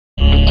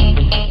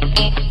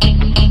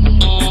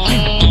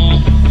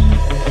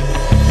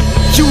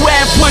You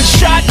have one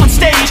shot on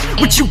stage,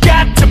 what you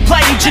got to play?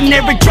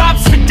 Generic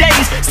drops for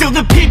days, still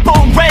the people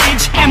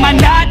rage. Am I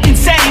not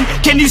insane?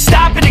 Can you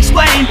stop and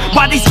explain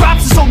why these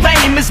drops are so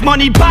lame? Is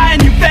money buying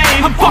you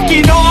fame? I'm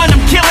fucking on,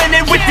 I'm killing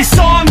it with this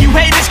song. You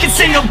haters can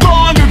sing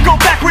along or go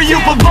back where you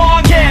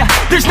belong. Yeah,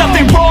 there's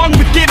nothing wrong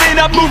with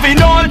giving up,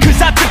 moving on.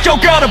 Cause I took your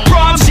girl to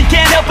prom, she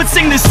can't help but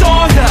sing this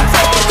song.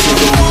 Till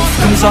the roof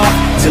comes off,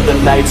 till the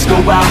lights go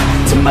out,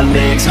 till my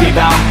legs give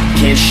out,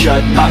 can't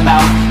shut my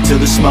mouth, till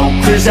the smoke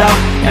clears out,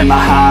 and my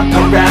high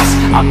harass.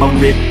 I'ma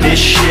rip this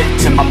shit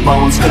till my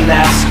bones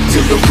collapse.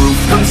 Till the roof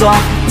comes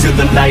off, till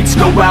the lights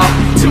go out,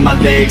 till my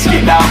legs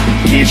give out,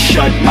 can't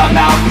shut my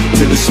mouth,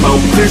 till the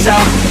smoke clears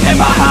out, and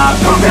my high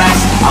harass.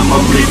 I'ma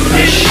rip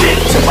this shit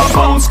till my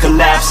bones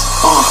collapse.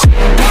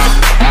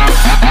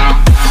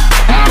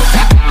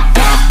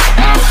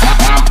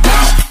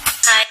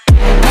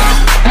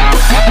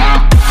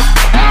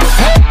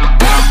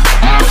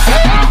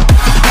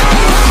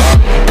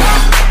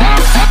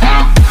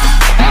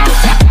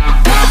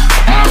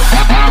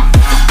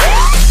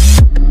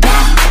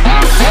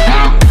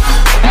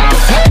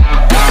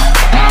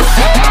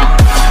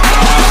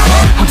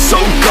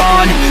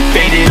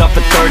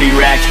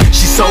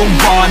 She's so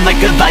on like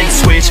a light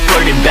switch,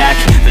 flirting back.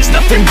 There's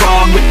nothing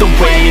wrong with the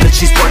way that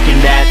she's working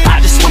that. I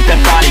just want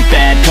that body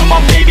bad, come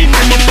on baby,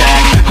 bring it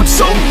back. I'm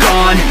so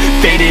gone,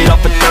 faded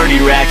off a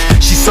 30 rack.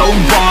 She's so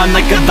on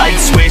like a light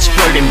switch,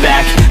 flirting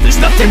back.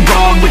 There's nothing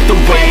wrong with the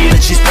way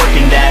that she's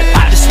working that.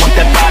 I just want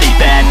that body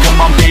bad,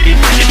 come on baby,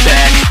 bring it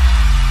back.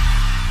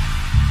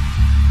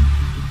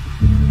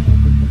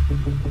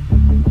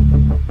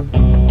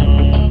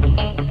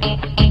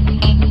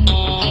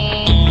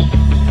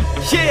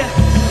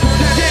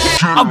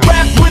 I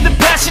rap with a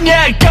passion,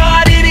 yeah, I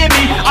got it in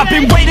me. I've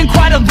been waiting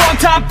quite a long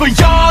time for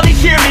y'all to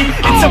hear me.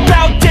 It's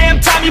about damn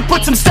time you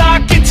put some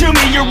stock into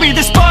me. You're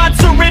either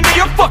sponsoring me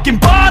or fucking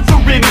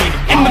bothering me.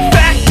 And the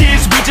fact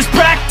is, we just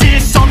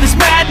practice all this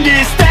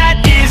madness. That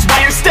is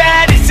why your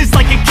status is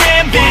like a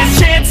canvas.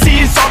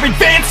 Chances our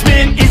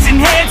advancement is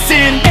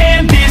enhancing,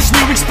 and this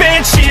new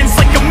expansion's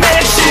like a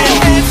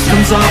mansion.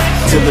 Comes off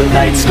till the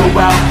lights go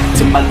out,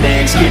 till my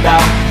legs give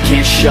out,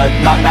 can't shut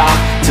my mouth,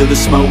 till the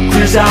smoke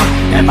clears out,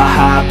 and my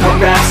high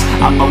harass.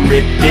 I'ma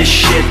rip this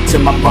shit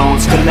till my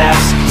bones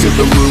collapse. Till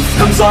the roof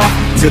comes off,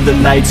 till the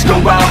lights go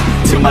out,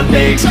 till my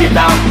legs give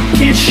out,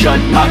 can't shut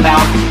my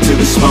mouth, till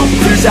the smoke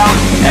clears out,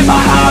 and my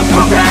high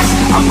harass.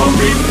 I'ma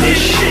rip this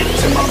shit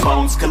till my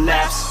bones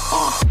collapse.